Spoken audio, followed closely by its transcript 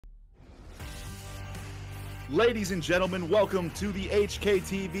Ladies and gentlemen, welcome to the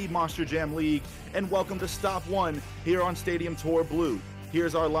HKTV Monster Jam League, and welcome to Stop 1 here on Stadium Tour Blue.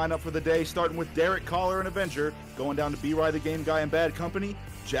 Here's our lineup for the day, starting with Derek, Kollar, and Avenger, going down to B-RyeTheGameGuy and Bad Company,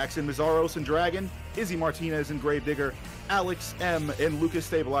 Jackson, Mezaros, and Dragon, Izzy Martinez and Gravedigger, Alex M. and Lucas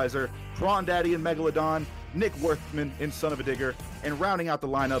Stabilizer, PrawnDaddy and Megalodon, Nick Worthmen in Son of a Digger, and rounding out the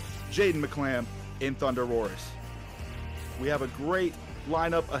lineup, Jayden McClam in Thunder Roars. We have a great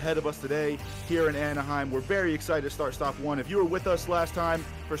lineup ahead of us today here in Anaheim. We're very excited to start Stop 1. If you were with us last time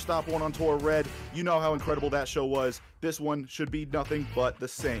for Stop 1 on Tour Red, you know how incredible that show was. This one should be nothing but the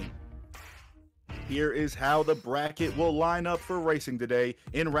same. Here is how the bracket will line up for racing today.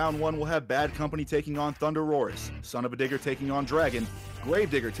 In round 1, we'll have Bad Company taking on Thunder Roars, Son of a Digger taking on Dragon,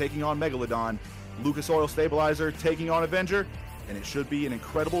 Gravedigger taking on Megalodon, Lucas Oil Stabilizer taking on Avenger, and it should be an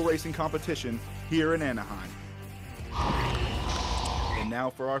incredible racing competition here in Anaheim. And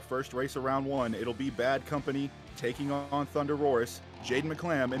now for our first race of round 1, it'll be Bad Company taking on Thunder Roars, Jayden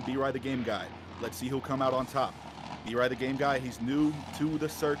McClam, and B-RyeTheGameGuy. Let's see who'll come out on top. B-RyeTheGameGuy, he's new to the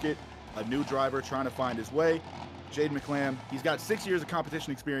circuit, a new driver trying to find his way. Jayden McClam, he's got 6 years of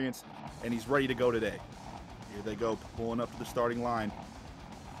competition experience, and he's ready to go today. Here they go, pulling up to the starting line.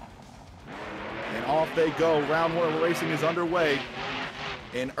 And off they go. Round 1 of racing is underway.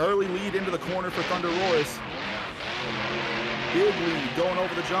 An early lead into the corner for Thunder Roars. Big lead going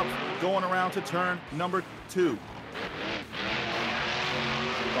over the jump, going around to turn number 2.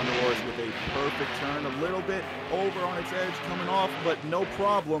 Thunder Roars with a perfect turn, a little bit over on its edge, coming off, but no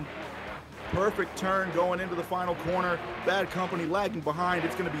problem. Perfect turn going into the final corner. Bad Company lagging behind.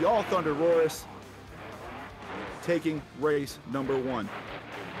 It's going to be all Thunder Roars taking race number 1.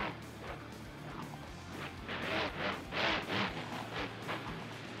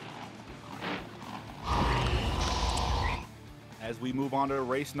 As we move on to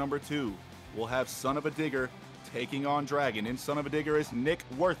race number 2, we'll have Son of a Digger taking on Dragon. In Son of a Digger is Nick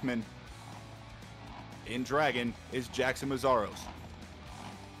Worthmen. In Dragon is Jackson Mezaros.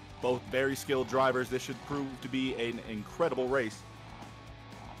 Both very skilled drivers. This should prove to be an incredible race.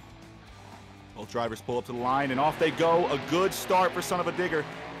 Both drivers pull up to the line, and off they go. A good start for Son of a Digger.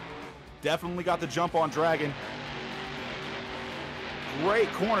 Definitely got the jump on Dragon.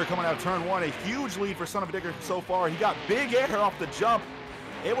 Great corner coming out of turn 1. A huge lead for Son of a Digger so far. He got big air off the jump.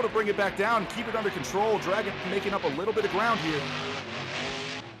 Able to bring it back down, keep it under control. Dragon making up a little bit of ground here.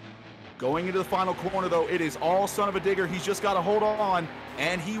 Going into the final corner, though, it is all Son of a Digger. He's just got to hold on,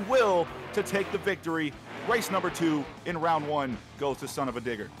 and he will to take the victory. Race number 2 in round 1 goes to Son of a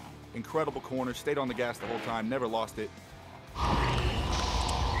Digger. Incredible corner. Stayed on the gas the whole time. Never lost it.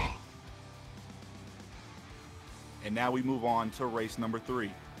 And now we move on to race number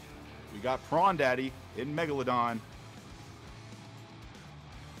 3. We got PrawnDaddy in Megalodon.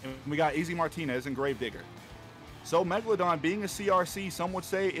 And we got Izzy Martinez and Gravedigger. So Megalodon being a CRC, some would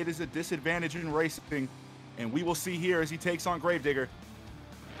say it is a disadvantage in racing. And we will see here as he takes on Gravedigger.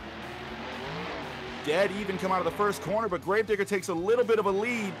 Dead even come out of the first corner, but Gravedigger takes a little bit of a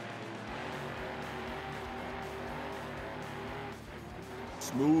lead.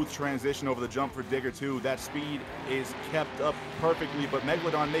 Smooth transition over the jump for Digger too. That speed is kept up perfectly, but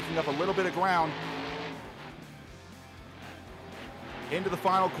Megalodon making up a little bit of ground. Into the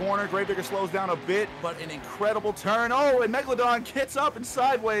final corner, Gravedigger slows down a bit, but an incredible turn. Oh, and Megalodon gets up and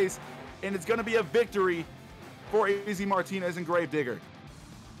sideways, and it's going to be a victory for Izzy Martinez and Gravedigger.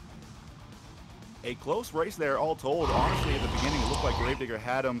 A close race there, all told. Honestly, at the beginning, it looked like Gravedigger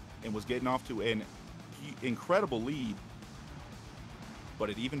had him and was getting off to an incredible lead. But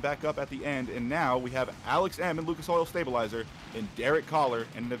it evened back up at the end, and now we have Alex M. and Lucas Oil Stabilizer, and Derek, Kollar,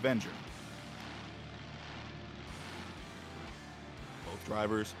 and Avenger. Both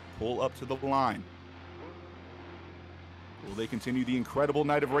drivers pull up to the line. Will they continue the incredible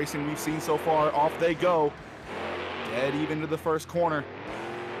night of racing we've seen so far? Off they go. Dead even to the first corner.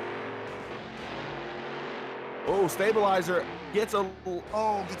 Oh, Stabilizer gets a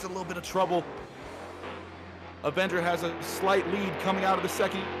little bit of trouble. Avenger has a slight lead coming out of the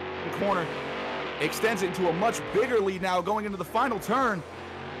second corner. Extends it into a much bigger lead now going into the final turn.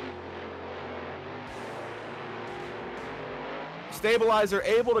 Stabilizer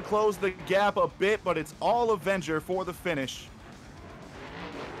able to close the gap a bit, but it's all Avenger for the finish.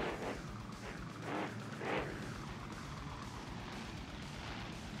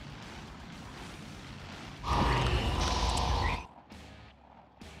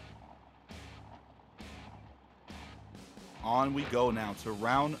 On we go now to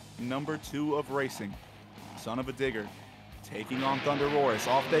round number 2 of racing. Son of a Digger taking on Thunder Roars.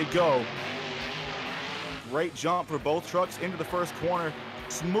 Off they go. Great jump for both trucks into the first corner.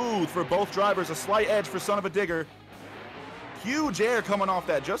 Smooth for both drivers, a slight edge for Son of a Digger. Huge air coming off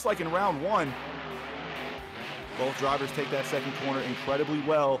that, just like in round one. Both drivers take that second corner incredibly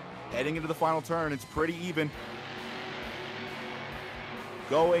well. Heading into the final turn, it's pretty even.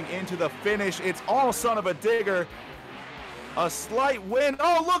 Going into the finish, it's all Son of a Digger. A slight win.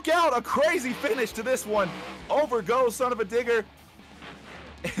 Oh, look out! A crazy finish to this one. Over goes Son of a Digger.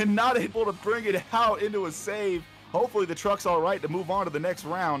 And not able to bring it out into a save. Hopefully the truck's all right to move on to the next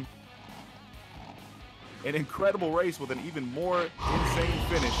round. An incredible race with an even more insane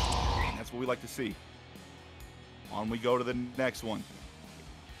finish. That's what we like to see. On we go to the next one.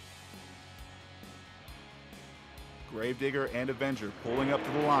 Gravedigger and Avenger pulling up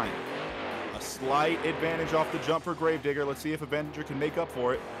to the line. A slight advantage off the jump for Gravedigger. Let's see if Avenger can make up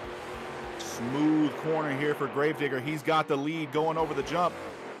for it. Smooth corner here for Gravedigger. He's got the lead going over the jump.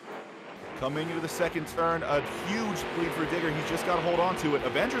 Coming into the second turn, a huge lead for Digger. He's just got to hold on to it.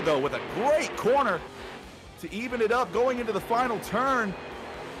 Avenger, though, with a great corner to even it up going into the final turn.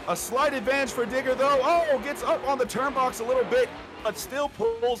 A slight advantage for Digger, though. Oh, gets up on the turn box a little bit, but still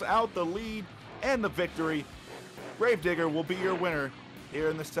pulls out the lead and the victory. Gravedigger will be your winner here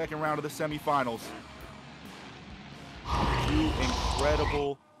in the second round of the semifinals. Two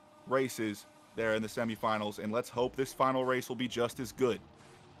incredible races there in the semifinals, and let's hope this final race will be just as good.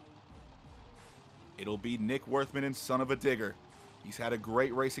 It'll be Nick Worthmen and Son of a Digger. He's had a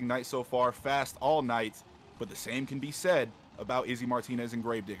great racing night so far, fast all night, but the same can be said about Izzy Martinez and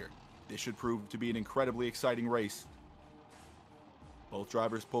Gravedigger. This should prove to be an incredibly exciting race. Both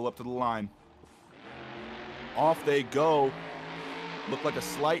drivers pull up to the line. Off they go. Look like a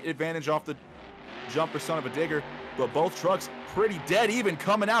slight advantage off the jump for Son of a Digger, but both trucks pretty dead even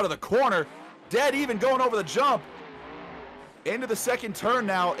coming out of the corner. Dead even going over the jump. Into the second turn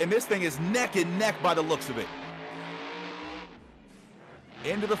now, and this thing is neck and neck by the looks of it.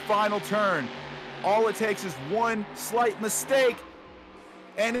 Into the final turn. All it takes is one slight mistake,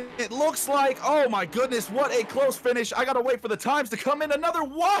 and it looks like, oh my goodness, what a close finish. I gotta wait for the times to come in. Another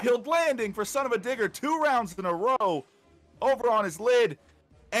wild landing for Son of a Digger, 2 rounds in a row over on his lid,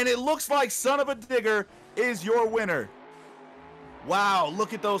 and it looks like Son of a Digger is your winner. Wow,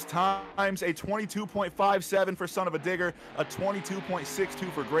 look at those times. A 22.57 for Son of a Digger, a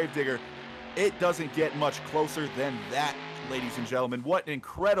 22.62 for Gravedigger. It doesn't get much closer than that, ladies and gentlemen. What an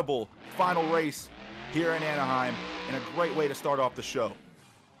incredible final race here in Anaheim, and a great way to start off the show.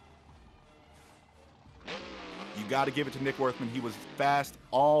 You got to give it to Nick Worthman. He was fast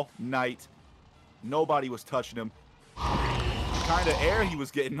all night. Nobody was touching him. The kind of air he was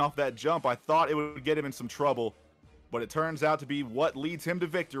getting off that jump, I thought it would get him in some trouble, but it turns out to be what leads him to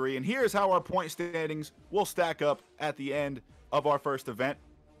victory. And here's how our point standings will stack up at the end of our first event.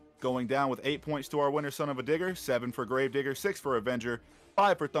 Going down with 8 points to our winner, Son of a Digger, 7 for Gravedigger, 6 for Avenger,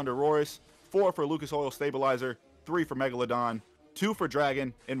 5 for Thunder Roris, 4 for Lucas Oil Stabilizer, 3 for Megalodon, 2 for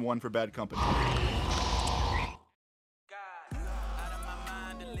Dragon, and 1 for Bad Company. I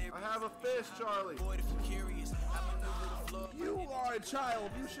have a fish, Charlie. You are a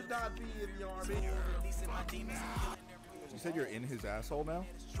child. You should not be in the army. You said you're in his asshole now?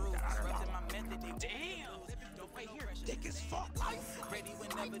 Damn! Right here, dick as fuck.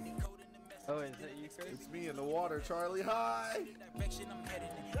 Oh, is that you, Chris? It's me in the water, Charlie. Hi! A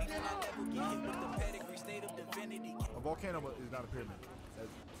volcano is not a pyramid.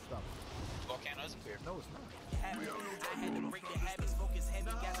 Stop. Volcano is a pyramid. No, it's not. I had to break the habits, focus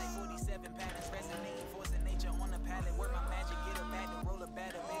heavy, got like 47 patterns, resonating, forcing nature on the palette, work my magic, get a back and roll a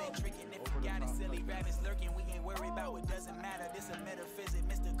batter, it ain't tricking, if you got it, silly rabbits lurking, we ain't worried about what doesn't matter, this a metaphysic,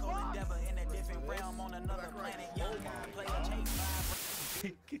 mystical endeavor, in a different realm, on another planet, young guy, player, change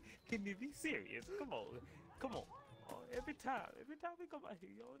vibe. Can you be serious? Come on. Come on. Oh, every time we come out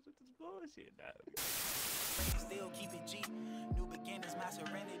here, y'all with this bullshit now. Still keep it G, new beginners, my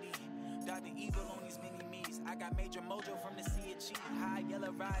serenity. Dr. Evil on these mini-me's. I got major mojo from the sea of cheat. High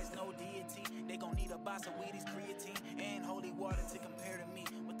yellow rise, no deity. They gon' need a boss of Wheaties, creatine, and holy water to compare to me.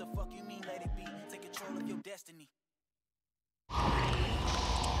 What the fuck you mean, let it be? Take control of your destiny.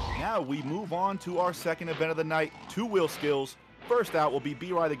 Now we move on to our second event of the night, 2-wheel skills. First out will be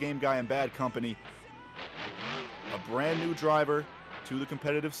B-RyeTheGameGuy and Bad Company. A brand new driver to the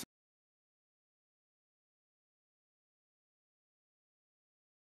competitive scene.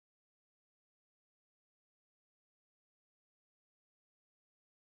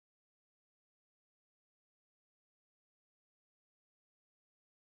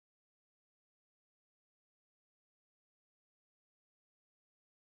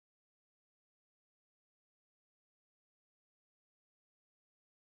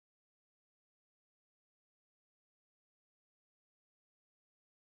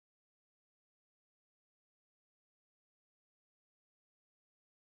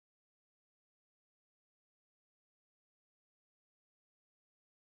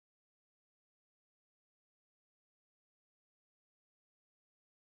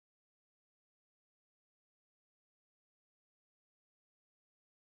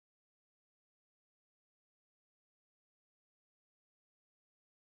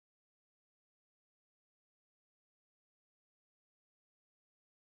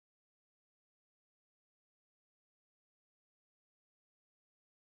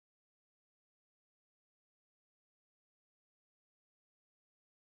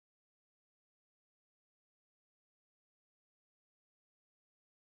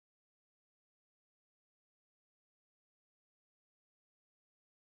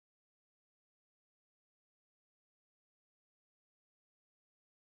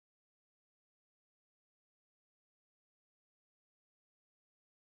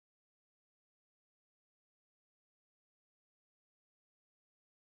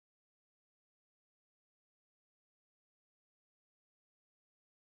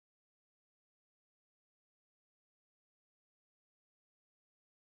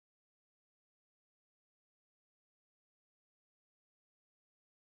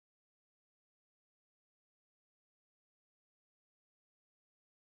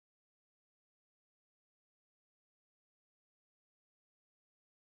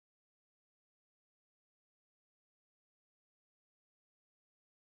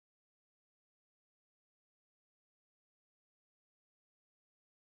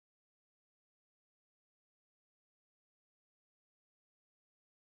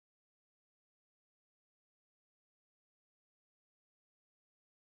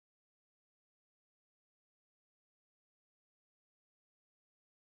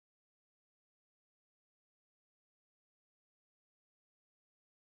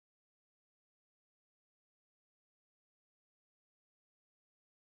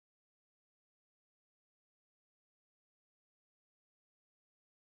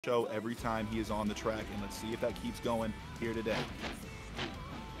 show every time he is on the track, and let's see if that keeps going here today.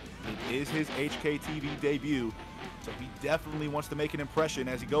 It is his HKTV debut, so he definitely wants to make an impression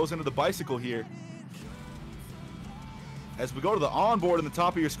as he goes into the bicycle here. As we go to the onboard on the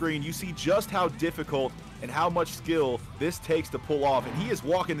top of your screen, you see just how difficult and how much skill this takes to pull off, and he is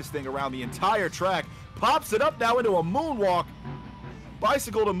walking this thing around the entire track, pops it up now into a moonwalk,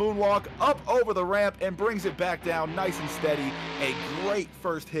 bicycle to moonwalk, up over the ramp, and brings it back down nice and steady. A great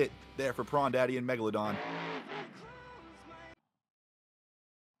first hit there for PrawnDaddy and Megalodon.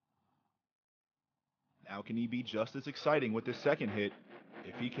 Now can he be just as exciting with this second hit?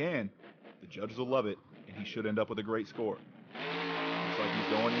 If he can, the judges will love it, and he should end up with a great score. Looks like he's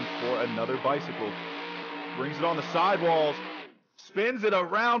going in for another bicycle. Brings it on the sidewalls, spins it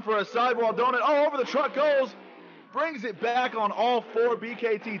around for a sidewall donut. Oh, over the truck goes. Brings it back on all 4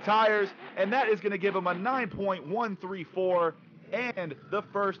 BKT tires, and that is going to give him a 9.134 and the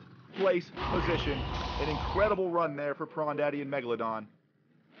first place position. An incredible run there for PrawnDaddy and Megalodon.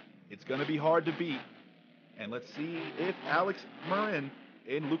 It's going to be hard to beat, and let's see if Alex Marin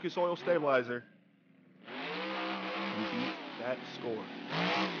in Lucas Oil Stabilizer can beat that score.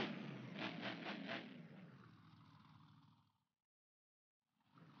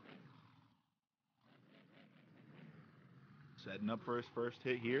 Setting up for his first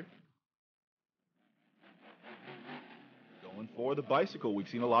hit here. Going for the bicycle. We've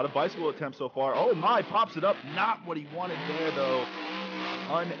seen a lot of bicycle attempts so far. Oh my, pops it up. Not what he wanted there though.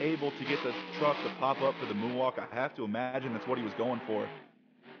 Unable to get the truck to pop up for the moonwalk. I have to imagine that's what he was going for.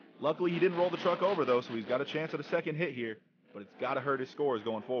 Luckily he didn't roll the truck over though, so he's got a chance at a second hit here. But it's got to hurt his scores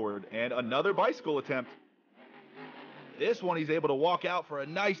going forward. And another bicycle attempt. This one he's able to walk out for a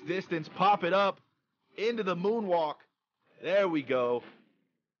nice distance, pop it up into the moonwalk. There we go.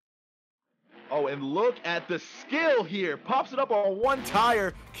 Oh, and look at the skill here. Pops it up on one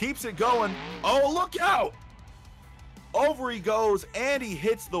tire, keeps it going. Oh, look out! Over he goes, and he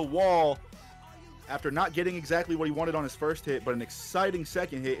hits the wall. After not getting exactly what he wanted on his first hit, but an exciting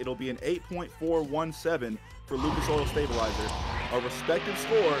second hit, it'll be an 8.417 for Lucas Oil Stabilizer. A respective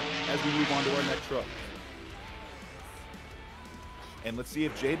score as we move on to our next truck. And let's see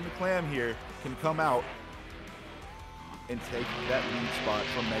if Jayden McClam here can come out and take that lead spot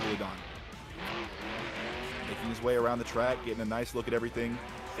from Megalodon. Making his way around the track, getting a nice look at everything,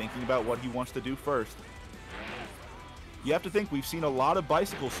 thinking about what he wants to do first. You have to think we've seen a lot of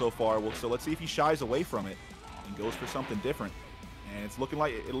bicycles so far, so let's see if he shies away from it and goes for something different. And it's looking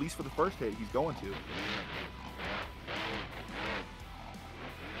like, at least for the first hit, he's going to.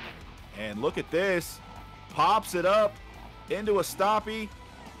 And look at this. Pops it up into a stoppie,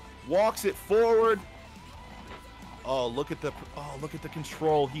 walks it forward. Oh, look at the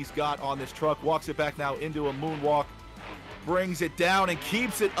control he's got on this truck. Walks it back now into a moonwalk. Brings it down and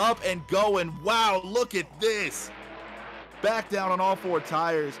keeps it up and going. Wow, look at this. Back down on all 4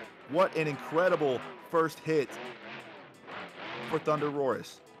 tires. What an incredible first hit for Thunder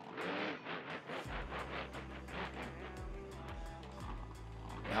Roris.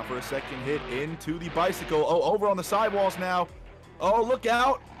 Now for a second hit into the bicycle. Oh, over on the sidewalls now. Oh, look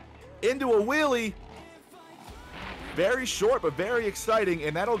out. Into a wheelie. Very short, but very exciting,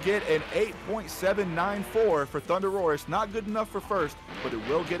 and that'll get an 8.794 for Thunder Roris. Not good enough for first, but it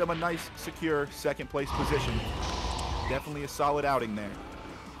will get him a nice, secure second place position. Definitely a solid outing there.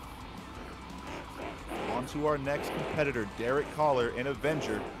 On to our next competitor, Derek Kollar in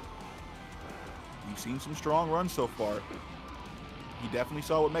Avenger. We've seen some strong runs so far. He definitely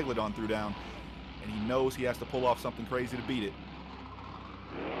saw what Megalodon threw down, and he knows he has to pull off something crazy to beat it.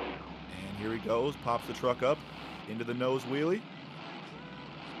 And here he goes, pops the truck up into the nose wheelie.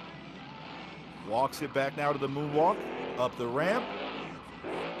 Walks it back now to the moonwalk, up the ramp.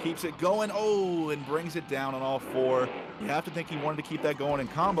 Keeps it going, oh, and brings it down on all 4. You have to think he wanted to keep that going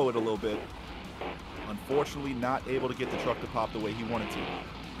and combo it a little bit. Unfortunately, not able to get the truck to pop the way he wanted to.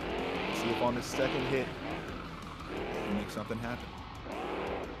 Let's see if on this second hit, he can make something happen.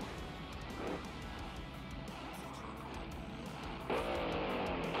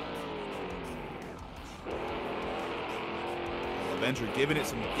 Avenger giving it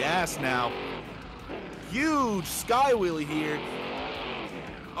some gas now. Huge sky wheelie here.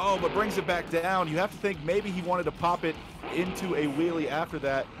 Oh, but brings it back down. You have to think maybe he wanted to pop it into a wheelie after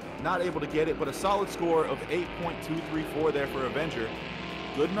that. Not able to get it, but a solid score of 8.234 there for Avenger.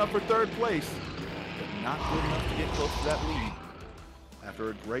 Good enough for third place, but not good enough to get close to that lead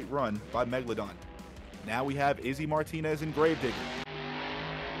after a great run by Megalodon. Now we have Izzy Martinez and Gravedigger.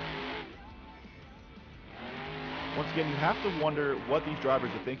 Once again, you have to wonder what these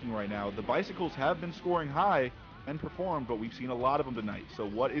drivers are thinking right now. The bicycles have been scoring high, and performed, but we've seen a lot of them tonight. So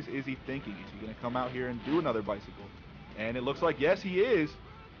what is Izzy thinking? Is he going to come out here and do another bicycle? And it looks like, yes, he is.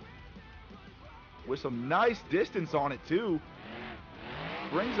 With some nice distance on it, too.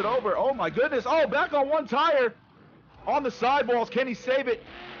 Brings it over. Oh, my goodness. Oh, back on one tire. On the sidewalls. Can he save it?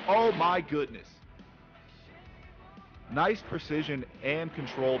 Oh, my goodness. Nice precision and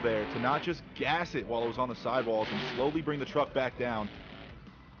control there to not just gas it while it was on the sidewalls and slowly bring the truck back down.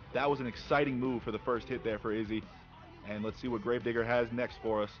 That was an exciting move for the first hit there for Izzy. And let's see what Gravedigger has next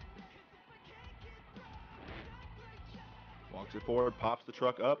for us. Walks it forward, pops the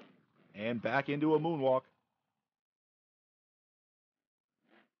truck up, and back into a moonwalk.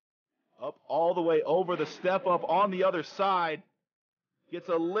 Up all the way over the step up on the other side. Gets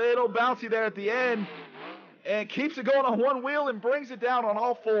a little bouncy there at the end. And keeps it going on one wheel and brings it down on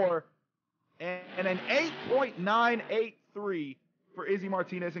all four. And an 8.983 for Izzy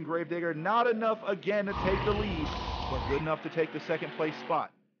Martinez and Gravedigger. Not enough again to take the lead, but good enough to take the second place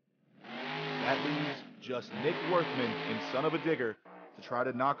spot. That leaves just Nick Worthmen and Son of a Digger to try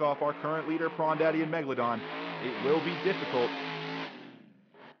to knock off our current leader, PrawnDaddy and Megalodon. It will be difficult.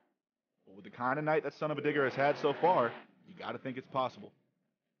 But with the kind of night that Son of a Digger has had so far, you got to think it's possible.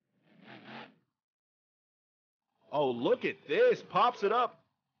 Oh, look at this. Pops it up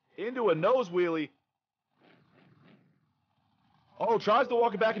into a nose wheelie. Oh, tries to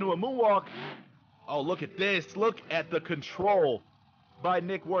walk it back into a moonwalk. Oh, look at this. Look at the control by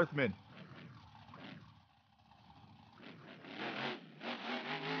Nick Worthmen.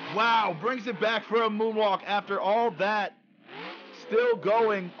 Wow, brings it back for a moonwalk after all that. Still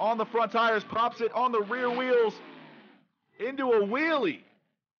going on the front tires. Pops it on the rear wheels into a wheelie.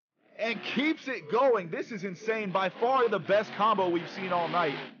 And keeps it going. This is insane. By far the best combo we've seen all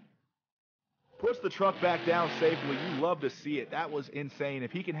night. Puts the truck back down safely. You love to see it. That was insane.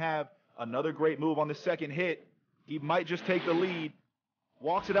 If he can have another great move on the second hit, he might just take the lead.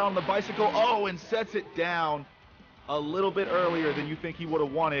 Walks it out on the bicycle. Oh, and sets it down a little bit earlier than you think he would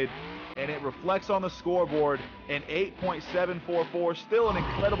have wanted. And it reflects on the scoreboard. An 8.744. Still an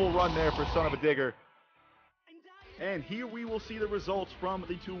incredible run there for Son of a Digger. And here we will see the results from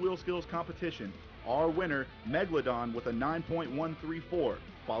the two wheel skills competition. Our winner, Megalodon, with a 9.134,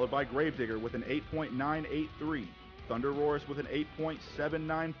 followed by Gravedigger with an 8.983, Thunder Roars with an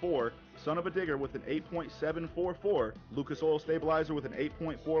 8.794, Son of a Digger with an 8.744, Lucas Oil Stabilizer with an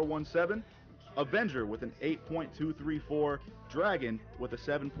 8.417, Avenger with an 8.234, Dragon with a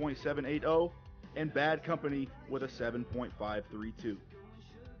 7.780, and Bad Company with a 7.532.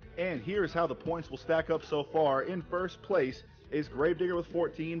 And here's how the points will stack up so far. In first place is Gravedigger with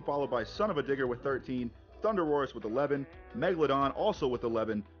 14, followed by Son of a Digger with 13, Thunder Roars with 11, Megalodon also with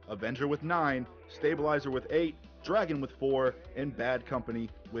 11, Avenger with 9, Stabilizer with 8, Dragon with 4, and Bad Company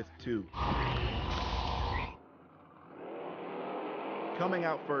with 2. Coming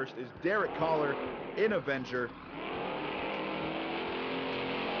out first is Derek Kollar in Avenger.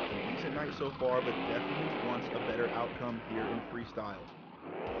 A decent night so far, but definitely wants a better outcome here in freestyle.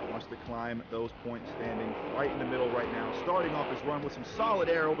 Wants to climb those point standings right in the middle right now, starting off his run with some solid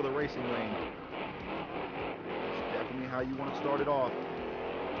air over the racing lane. That's definitely how you want to start it off.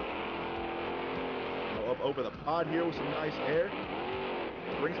 Go up over the pod here with some nice air.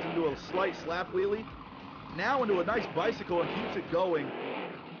 Brings it into a slight slap wheelie. Now into a nice bicycle and keeps it going.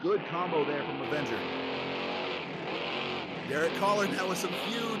 Good combo there from Avenger. Derek Kollar now with some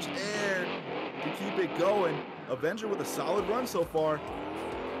huge air to keep it going. Avenger with a solid run so far.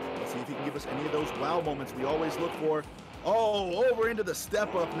 Let's see if he can give us any of those wow moments we always look for. Oh, over into the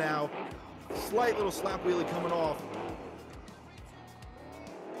step up now. Slight little slap wheelie coming off.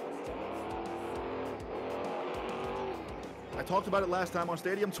 I talked about it last time on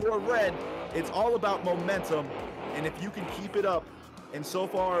Stadium Tour Red. It's all about momentum, and if you can keep it up, and so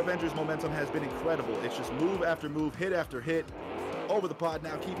far Avenger's momentum has been incredible. It's just move after move, hit after hit. Over the pod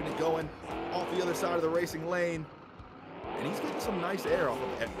now, keeping it going. Off the other side of the racing lane. And he's getting some nice air off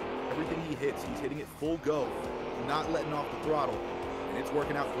of everything he hits. He's hitting it full go, not letting off the throttle. And it's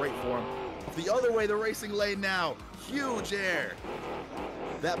working out great for him. Off the other way, the racing lane now. Huge air.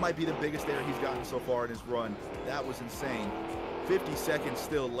 That might be the biggest air he's gotten so far in his run. That was insane. 50 seconds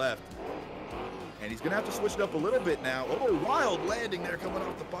still left. And he's going to have to switch it up a little bit now. Oh, wild landing there coming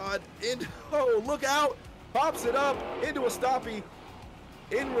off the pod. Oh, look out. Pops it up into a stoppie.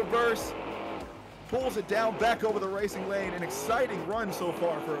 In reverse. Pulls it down back over the racing lane. An exciting run so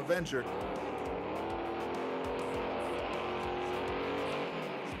far for Avenger.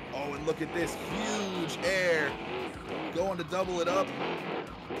 Oh, and look at this huge air. Going to double it up.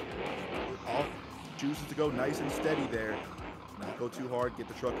 Oh, chooses to go nice and steady there. Not go too hard, get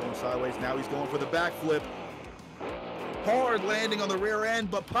the truck going sideways. Now he's going for the backflip. Hard landing on the rear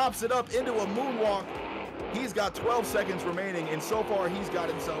end, but pops it up into a moonwalk. He's got 12 seconds remaining, and so far he's got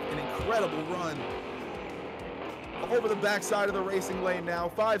himself an incredible run. Over the backside of the racing lane now,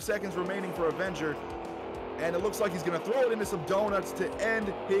 5 seconds remaining for Avenger. And it looks like he's gonna throw it into some donuts to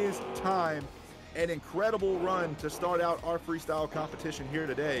end his time. An incredible run to start out our freestyle competition here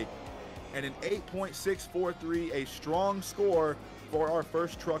today. And an 8.643, a strong score for our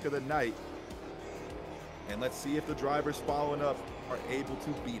first truck of the night. And let's see if the drivers following up are able to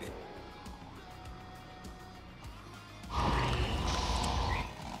beat it.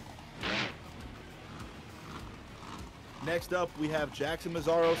 Next up, we have Jackson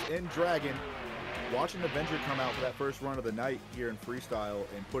Mezaros and Dragon. Watching Avenger come out for that first run of the night here in freestyle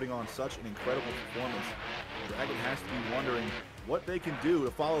and putting on such an incredible performance, Dragon has to be wondering what they can do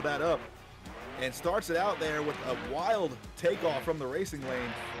to follow that up. And starts it out there with a wild takeoff from the racing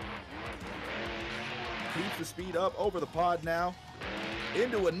lane. Keeps the speed up over the pod now.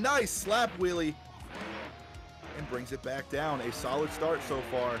 Into a nice slap wheelie. And brings it back down. A solid start so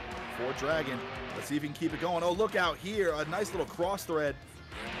far for Dragon. Let's see if he can keep it going. Oh, look out here. A nice little cross thread.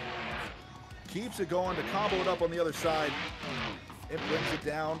 Keeps it going to combo it up on the other side. It brings it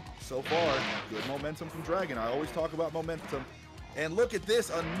down. So far, good momentum from Dragon. I always talk about momentum. And look at this.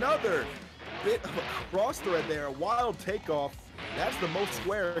 Another bit of a cross thread there. A wild takeoff. That's the most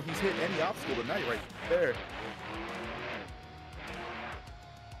square he's hit any obstacle tonight right there.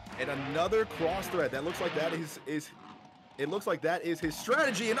 And another cross thread. That looks like that it looks like that is his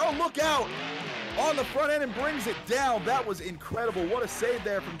strategy. And oh, look out on the front end and brings it down. That was incredible. What a save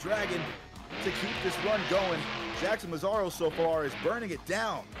there from Dragon to keep this run going. Jackson Mezaros so far is burning it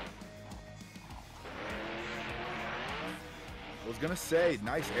down. I was gonna say,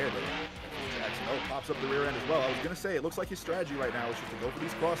 nice air there. Jackson, oh, pops up the rear end as well. I was gonna say, it looks like his strategy right now is just to go for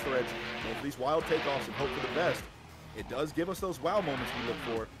these cross threads, go for these wild takeoffs and hope for the best. It does give us those wow moments we look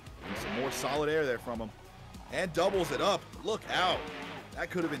for. And some more solid air there from him. And doubles it up. Look out. That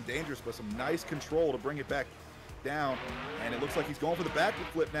could have been dangerous, but some nice control to bring it back down. And it looks like he's going for the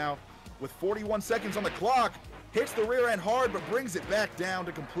backflip now with 41 seconds on the clock. Hits the rear end hard, but brings it back down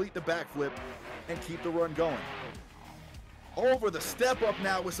to complete the backflip and keep the run going. Over the step up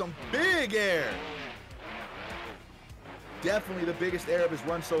now with some big air. Definitely the biggest air of his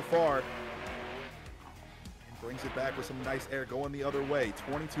run so far. And brings it back with some nice air going the other way.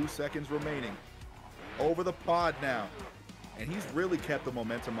 22 seconds remaining. Over the pod now. And he's really kept the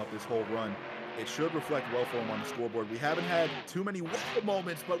momentum up this whole run. It should reflect well for him on the scoreboard. We haven't had too many wow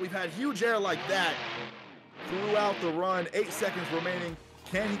moments, but we've had huge air like that throughout the run. 8 seconds remaining.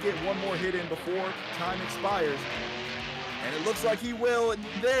 Can he get one more hit in before time expires? And it looks like he will, and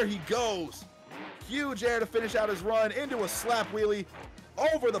there he goes. Huge air to finish out his run, into a slap wheelie,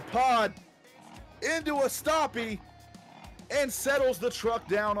 over the pod, into a stoppie, and settles the truck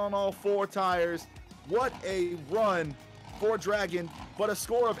down on all 4 tires. What a run for Dragon, but a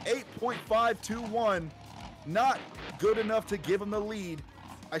score of 8.521. Not good enough to give him the lead.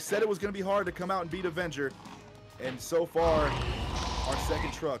 I said it was going to be hard to come out and beat Avenger, and so far, our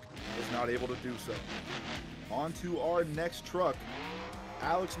second truck was not able to do so. On to our next truck,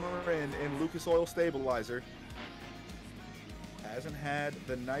 Alex Marin in Lucas Oil Stabilizer. Hasn't had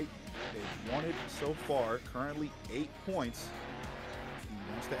the night they wanted so far, currently 8 points.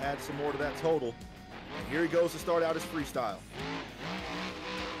 He wants to add some more to that total. And here he goes to start out his freestyle.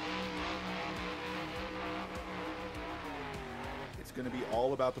 It's going to be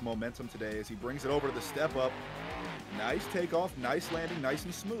all about the momentum today as he brings it over to the step up. Nice takeoff, nice landing, nice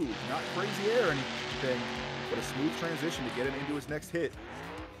and smooth. Not crazy air or anything, but a smooth transition to get him into his next hit.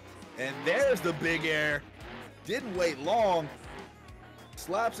 And there's the big air. Didn't wait long.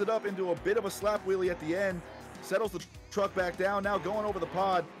 Slaps it up into a bit of a slap wheelie at the end. Settles the truck back down, now going over the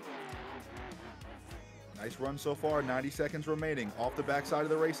pod. Nice run so far, 90 seconds remaining. Off the backside of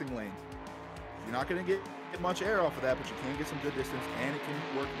the racing lane. You're not going to get much air off of that, but you can get some good distance, and it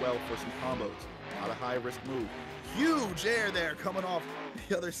can work well for some combos. Not a high-risk move. Huge air there coming off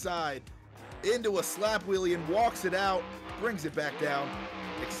the other side. Into a slap wheelie and walks it out. Brings it back down.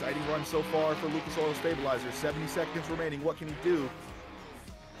 Exciting run so far for Lucas Oil Stabilizer. 70 seconds remaining. What can he do?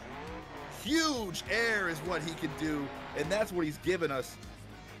 Huge air is what he can do, and that's what he's given us.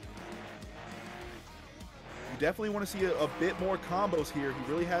 You definitely want to see a bit more combos here.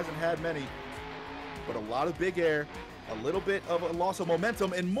 He really hasn't had many, but a lot of big air, a little bit of a loss of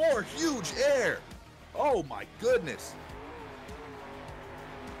momentum, and more huge air. Oh my goodness.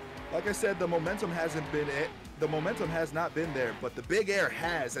 Like I said, the momentum has not been there, but the big air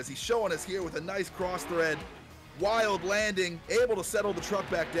has, as he's showing us here with a nice cross thread, wild landing, able to settle the truck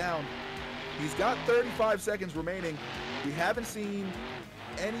back down. He's got 35 seconds remaining, We haven't seen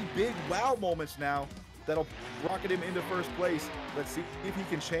any big wow moments now that'll rocket him into first place. Let's see if he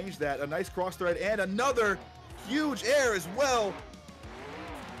can change that. A nice cross thread and another huge air as well.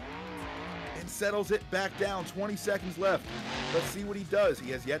 And settles it back down. 20 seconds left. Let's see what he does. He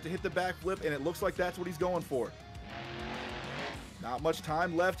has yet to hit the backflip, and it looks like that's what he's going for. Not much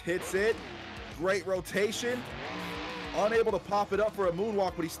time left. Hits it. Great rotation. Unable to pop it up for a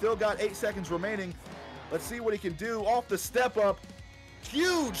moonwalk, but he's still got 8 seconds remaining. Let's see what he can do. Off the step up.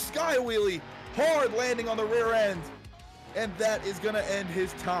 Huge sky wheelie. Hard landing on the rear end. And that is going to end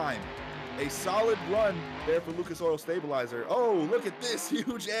his time. A solid run there for Lucas Oil Stabilizer. Oh, look at this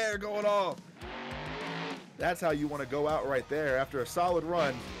huge air going off. That's how you want to go out right there after a solid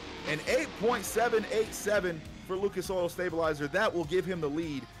run. An 8.787 for Lucas Oil Stabilizer. That will give him the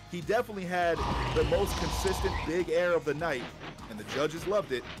lead. He definitely had the most consistent big air of the night, and the judges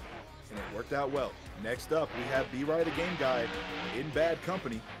loved it, and it worked out well. Next up, we have B-RyeTheGameGuy in Bad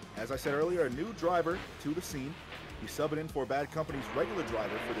Company. As I said earlier, a new driver to the scene. He's subbing in for Bad Company's regular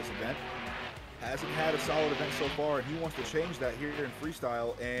driver for this event. Hasn't had a solid event so far, and he wants to change that here in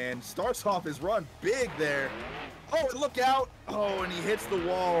freestyle, and starts off his run big there. Oh, and look out. Oh, and he hits the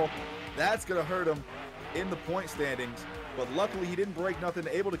wall. That's going to hurt him in the point standings, but luckily he didn't break nothing,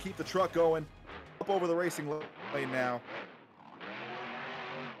 able to keep the truck going. Up over the racing lane now.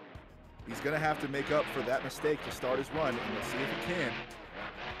 He's going to have to make up for that mistake to start his run, and let's see if he can.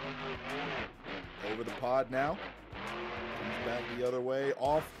 Over the pod now. Comes back the other way,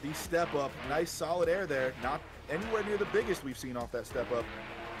 off the step up. Nice solid air there. Not anywhere near the biggest we've seen off that step up,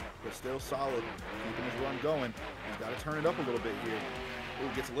 but still solid, keeping his run going. He's got to turn it up a little bit here.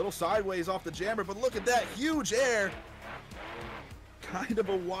 Ooh, gets a little sideways off the jammer, but look at that huge air. Kind of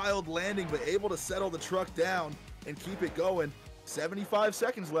a wild landing, but able to settle the truck down and keep it going. 75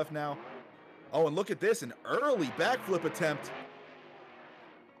 seconds left now. Oh, and look at this, an early backflip attempt.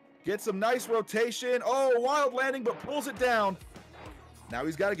 Gets some nice rotation. Oh, wild landing, but pulls it down. Now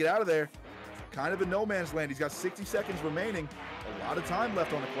he's got to get out of there. Kind of a no man's land. He's got 60 seconds remaining. A lot of time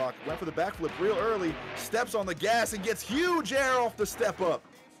left on the clock. Went for the backflip real early. Steps on the gas and gets huge air off the step up.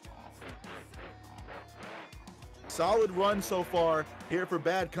 Solid run so far here for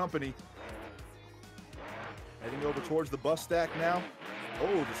Bad Company. Heading over towards the bus stack now.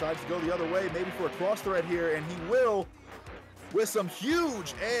 Oh, decides to go the other way, maybe for a cross thread here, and he will with some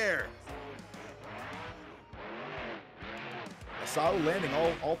huge air. A solid landing,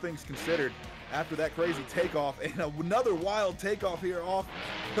 all things considered, after that crazy takeoff, and another wild takeoff here off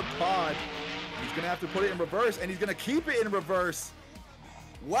the pod. He's gonna have to put it in reverse, and he's gonna keep it in reverse.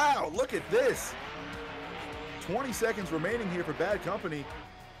 Wow, look at this. 20 seconds remaining here for Bad Company.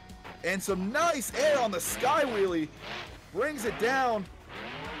 And some nice air on the sky wheelie. Brings it down.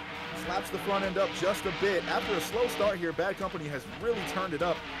 Slaps the front end up just a bit. After a slow start here, Bad Company has really turned it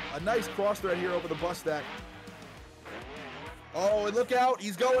up. A nice cross thread here over the bus stack. Oh, and look out.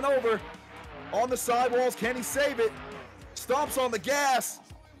 He's going over. On the sidewalls. Can he save it? Stomps on the gas.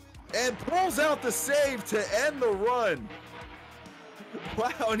 And pulls out the save to end the run.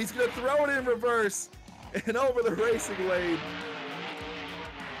 Wow, and he's going to throw it in reverse. And over the racing lane.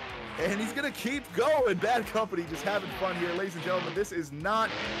 And he's going to keep going. Bad Company just having fun here. Ladies and gentlemen, this is not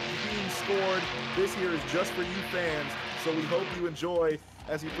being scored. This here is just for you fans. So we hope you enjoy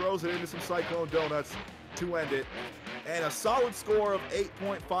as he throws it into some Cyclone Donuts to end it. And a solid score of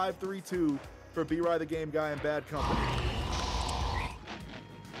 8.532 for B-RyeTheGameGuy and Bad Company.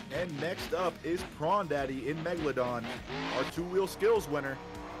 And next up is PrawnDaddy in Megalodon, our two-wheel skills winner,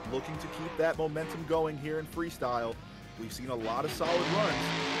 looking to keep that momentum going here in freestyle. We've seen a lot of solid runs.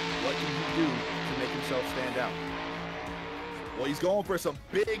 What can he do to make himself stand out? Well, he's going for some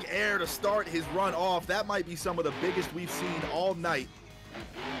big air to start his run off. That might be some of the biggest we've seen all night.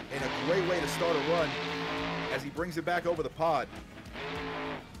 And a great way to start a run as he brings it back over the pod.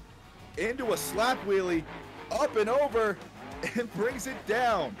 Into a slap wheelie, up and over, and brings it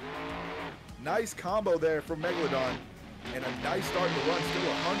down. Nice combo there from Megalodon. And a nice start to the run. Still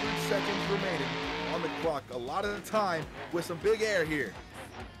 100 seconds remaining on the clock. A lot of the time with some big air here.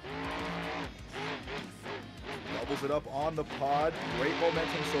 Doubles it up on the pod. Great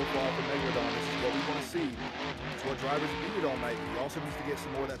momentum so far for Megalodon. This is what we want to see. It's what drivers needed all night. He also needs to get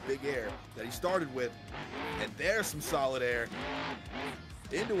some more of that big air that he started with. And there's some solid air.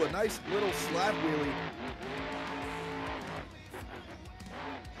 Into a nice little slap wheelie.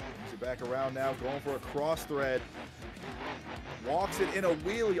 Brings it back around now, going for a cross thread. Walks it in a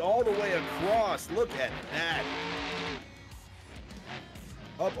wheelie all the way across. Look at that.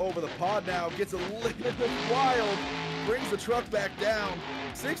 Up over the pod now. Gets a little wild. Brings the truck back down.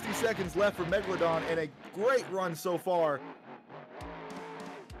 60 seconds left for Megalodon, and a great run so far.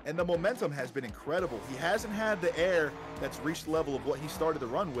 And the momentum has been incredible. He hasn't had the air that's reached the level of what he started the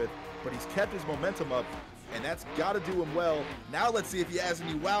run with, but he's kept his momentum up, and that's got to do him well. Now let's see if he has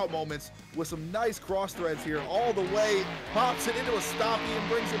any wow moments with some nice cross threads here all the way. Pops it into a stoppie and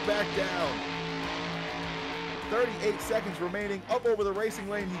brings it back down. 38 seconds remaining. Up over the racing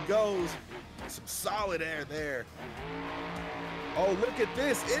lane he goes. Some solid air there. Oh, look at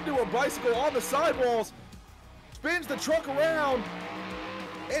this. Into a bicycle on the sidewalls. Spins the truck around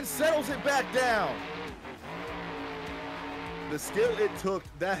and settles it back down. The skill it took,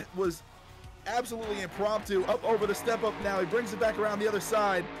 that was absolutely impromptu. Up over the step up now. He brings it back around the other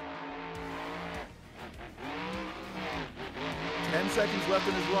side. 10 seconds left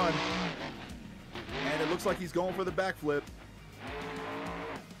in his run. And it looks like he's going for the backflip.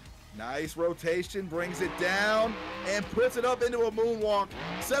 Nice rotation, brings it down and puts it up into a moonwalk,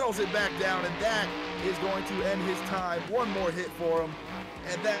 settles it back down, and that is going to end his time. One more hit for him,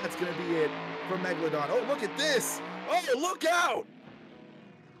 and that's going to be it for Megalodon. Oh, look at this. Oh, look out.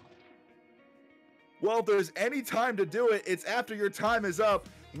 Well, if there's any time to do it, it's after your time is up.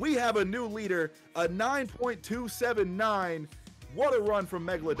 We have a new leader, a 9.279. What a run from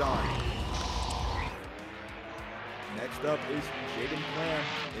Megalodon. Next up is Jayden McClam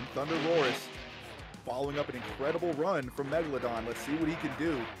in Thunder Roars, following up an incredible run from Megalodon. Let's see what he can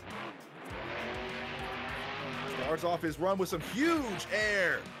do. Starts off his run with some huge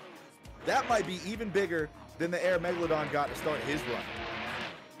air. That might be even bigger than the air Megalodon got to start his run.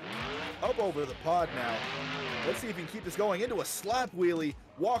 Up over the pod now. Let's see if he can keep this going. Into a slap wheelie,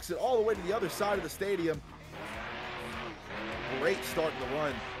 walks it all the way to the other side of the stadium. Great start to the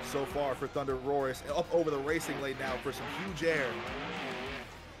run so far for Thunder Roars. Up over the racing lane now for some huge air.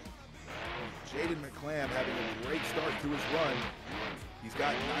 Jayden McClam having a great start to his run. He's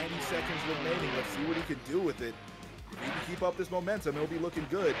got 90 seconds remaining. Let's see what he can do with it. If he can keep up this momentum, it'll be looking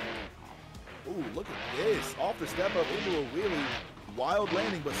good. Ooh, look at this. Off the step up into a wheelie. Wild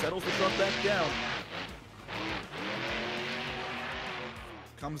landing, but settles the truck back down.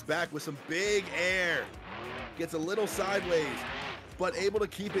 Comes back with some big air. Gets a little sideways, but able to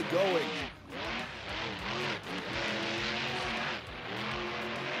keep it going.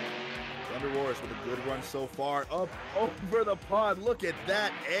 Thunder Roars with a good run so far. Up over the pod. Look at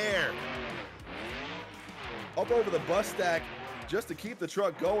that air. Up over the bus stack just to keep the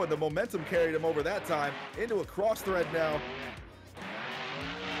truck going. The momentum carried him over that time. Into a cross thread now.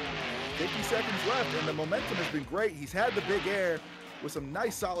 50 seconds left, and the momentum has been great. He's had the big air with some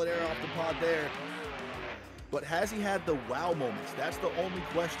nice solid air off the pod there. But has he had the wow moments? That's the only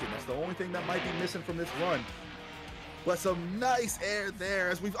question. That's the only thing that might be missing from this run. But some nice air there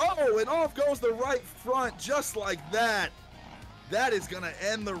as we've, oh, and off goes the right front just like that. That is going to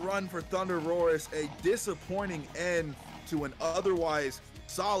end the run for Thunder Roars. A disappointing end to an otherwise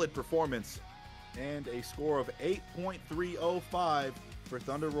solid performance. And a score of 8.305 for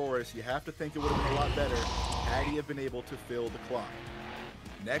Thunder Roars. You have to think it would have been a lot better had he have been able to fill the clock.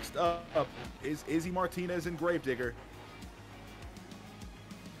 Next up is Izzy Martinez and Gravedigger.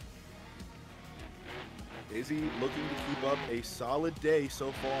 Izzy looking to keep up a solid day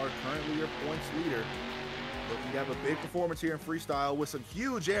so far, currently your points leader. Looking to have a big performance here in freestyle with some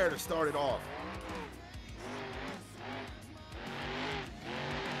huge air to start it off.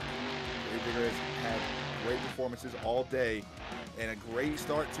 Gravedigger has had great performances all day and a great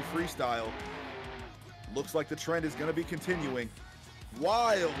start to freestyle. Looks like the trend is going to be continuing.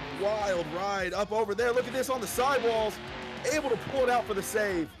 Wild, wild ride up over there. Look at this on the sidewalls. Able to pull it out for the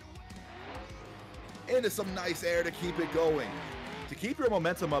save. Into some nice air to keep it going. To keep your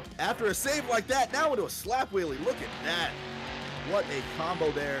momentum up after a save like that, now into a slap wheelie. Look at that. What a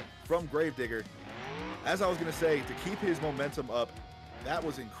combo there from Gravedigger. As I was going to say, to keep his momentum up, that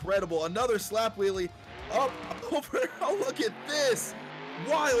was incredible. Another slap wheelie up over. Oh, look at this.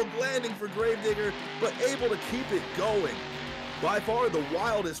 Wild landing for Gravedigger, but able to keep it going. By far the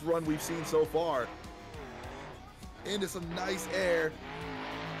wildest run we've seen so far. Into some nice air.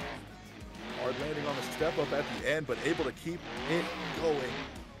 Hard landing on the step up at the end, but able to keep it going.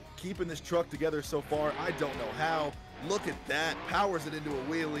 Keeping this truck together so far, I don't know how. Look at that, powers it into a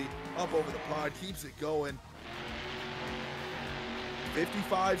wheelie, up over the pod, keeps it going.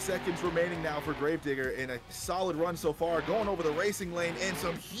 55 seconds remaining now for Gravedigger in a solid run so far, going over the racing lane and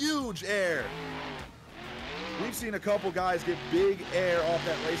some huge air. We've seen a couple guys get big air off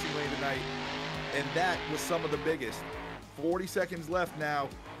that racing lane tonight, and that was some of the biggest. 40 seconds left now.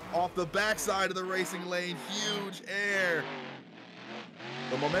 Off the backside of the racing lane, huge air.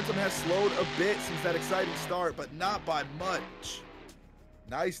 The momentum has slowed a bit since that exciting start, but not by much.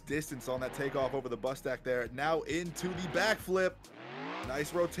 Nice distance on that takeoff over the bus stack there. Now into the backflip.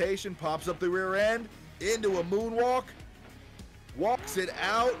 Nice rotation, pops up the rear end, into a moonwalk, walks it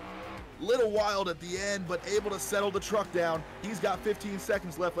out. Little wild at the end, but able to settle the truck down. He's got 15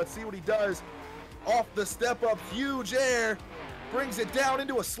 seconds left. Let's see what he does. Off the step up, huge air, brings it down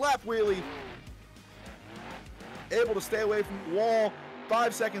into a slap wheelie. Able to stay away from the wall.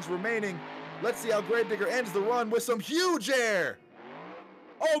 5 seconds remaining. Let's see how Gravedigger ends the run with some huge air.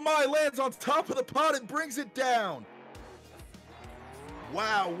 Oh my, lands on top of the pod and brings it down.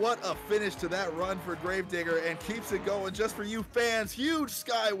 Wow, what a finish to that run for Gravedigger, and keeps it going just for you fans. Huge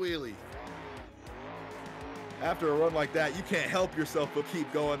sky wheelie. After a run like that, you can't help yourself but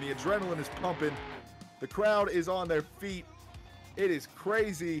keep going. The adrenaline is pumping. The crowd is on their feet. It is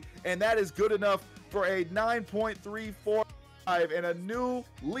crazy, and that is good enough for a 9.345 and a new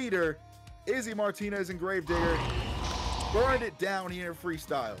leader. Izzy Martinez and Gravedigger burned it down here in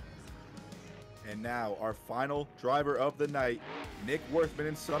freestyle. And now our final driver of the night, Nick Worthmen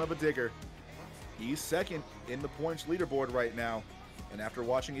and Son of a Digger. He's second in the points leaderboard right now. And after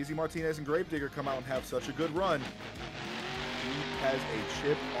watching Izzy Martinez and Gravedigger come out and have such a good run, he has a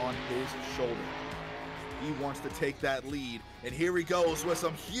chip on his shoulder. He wants to take that lead. And here he goes with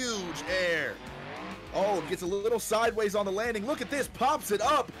some huge air. Oh, gets a little sideways on the landing. Look at this, pops it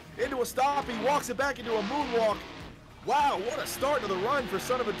up into a stop. He walks it back into a moonwalk. Wow, what a start to the run for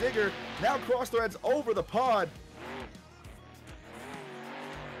Son of a Digger. Now cross threads over the pod.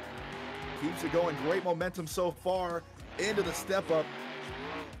 Keeps it going, great momentum so far. Into the step up.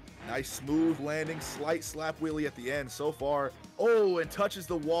 Nice smooth landing, slight slap wheelie at the end so far. Oh, and touches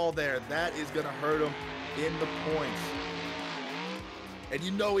the wall there. That is gonna hurt him in the points. And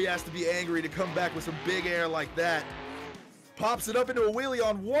you know he has to be angry to come back with some big air like that. Pops it up into a wheelie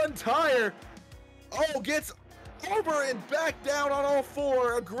on one tire. Oh, gets over and back down on all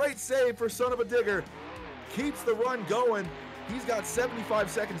four. A great save for Son of a Digger. Keeps the run going. He's got 75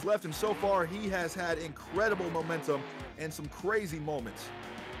 seconds left, and so far he has had incredible momentum and some crazy moments.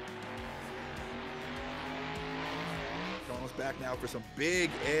 Comes back now for some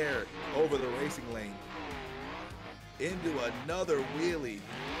big air over the racing lane. Into another wheelie.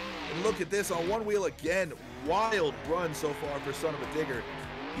 And look at this on one wheel again. Wild run so far for Son of a Digger.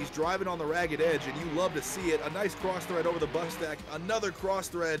 He's driving on the ragged edge, and you love to see it. A nice cross thread over the bus stack. Another cross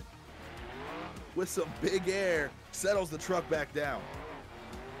thread with some big air. Settles the truck back down.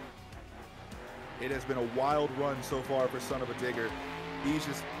 It has been a wild run so far for Son of a Digger. He's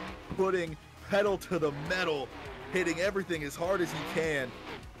just putting pedal to the metal, hitting everything as hard as he can.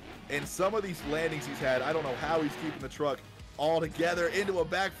 And some of these landings he's had, I don't know how he's keeping the truck all together. Into a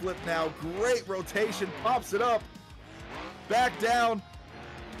backflip now. Great rotation, pops it up, back down,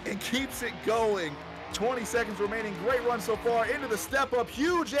 and keeps it going. 20 seconds remaining. Great run so far. Into the step up.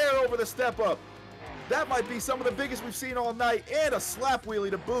 Huge air over the step up. That might be some of the biggest we've seen all night. And a slap wheelie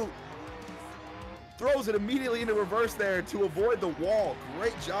to boot. Throws it immediately into reverse there to avoid the wall.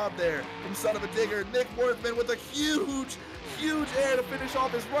 Great job there from Son of a Digger. Nick Worthmen with a huge air to finish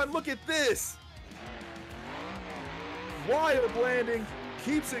off his run. Look at this. Wild landing.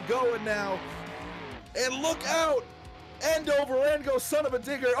 Keeps it going now. And look out. End over end goes Son of a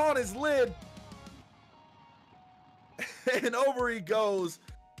Digger on his lid. And over he goes.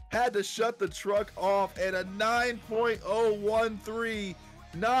 Had to shut the truck off at a 9.013.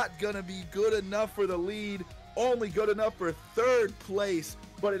 Not gonna be good enough for the lead. Only good enough for third place.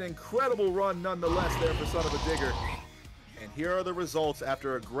 But an incredible run nonetheless there for Son of a Digger. And here are the results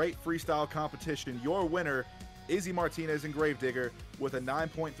after a great freestyle competition. Your winner, Izzy Martinez and Gravedigger with a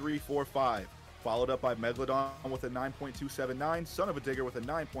 9.345. Followed up by Megalodon with a 9.279, Son of a Digger with a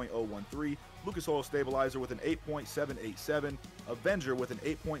 9.013, Lucas Oil Stabilizer with an 8.787, Avenger with an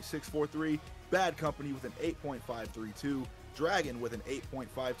 8.643, Bad Company with an 8.532, Dragon with an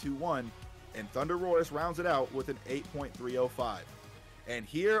 8.521, and Thunder Royce rounds it out with an 8.305. And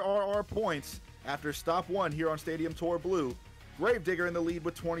here are our points after stop one here on Stadium Tour Blue. Gravedigger in the lead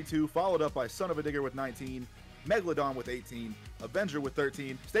with 22, followed up by Son of a Digger with 19, Megalodon with 18, Avenger with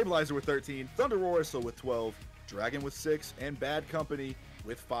 13, Stabilizer with 13, Thunder Royce with 12, Dragon with 6, and Bad Company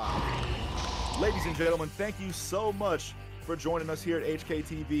with 5. Ladies and gentlemen, thank you so much for joining us here at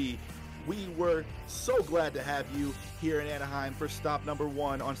HKTV. We were so glad to have you here in Anaheim for stop number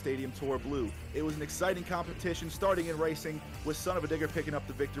 1 on Stadium Tour Blue. It was an exciting competition, starting in racing with Son of a Digger picking up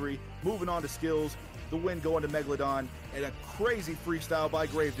the victory, moving on to skills, the win going to Megalodon, and a crazy freestyle by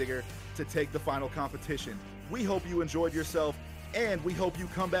Gravedigger to take the final competition. We hope you enjoyed yourself, and we hope you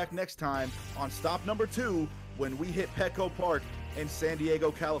come back next time on stop number 2 when we hit Petco Park in San Diego,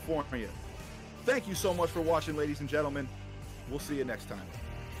 California. Thank you so much for watching, ladies and gentlemen. We'll see you next time.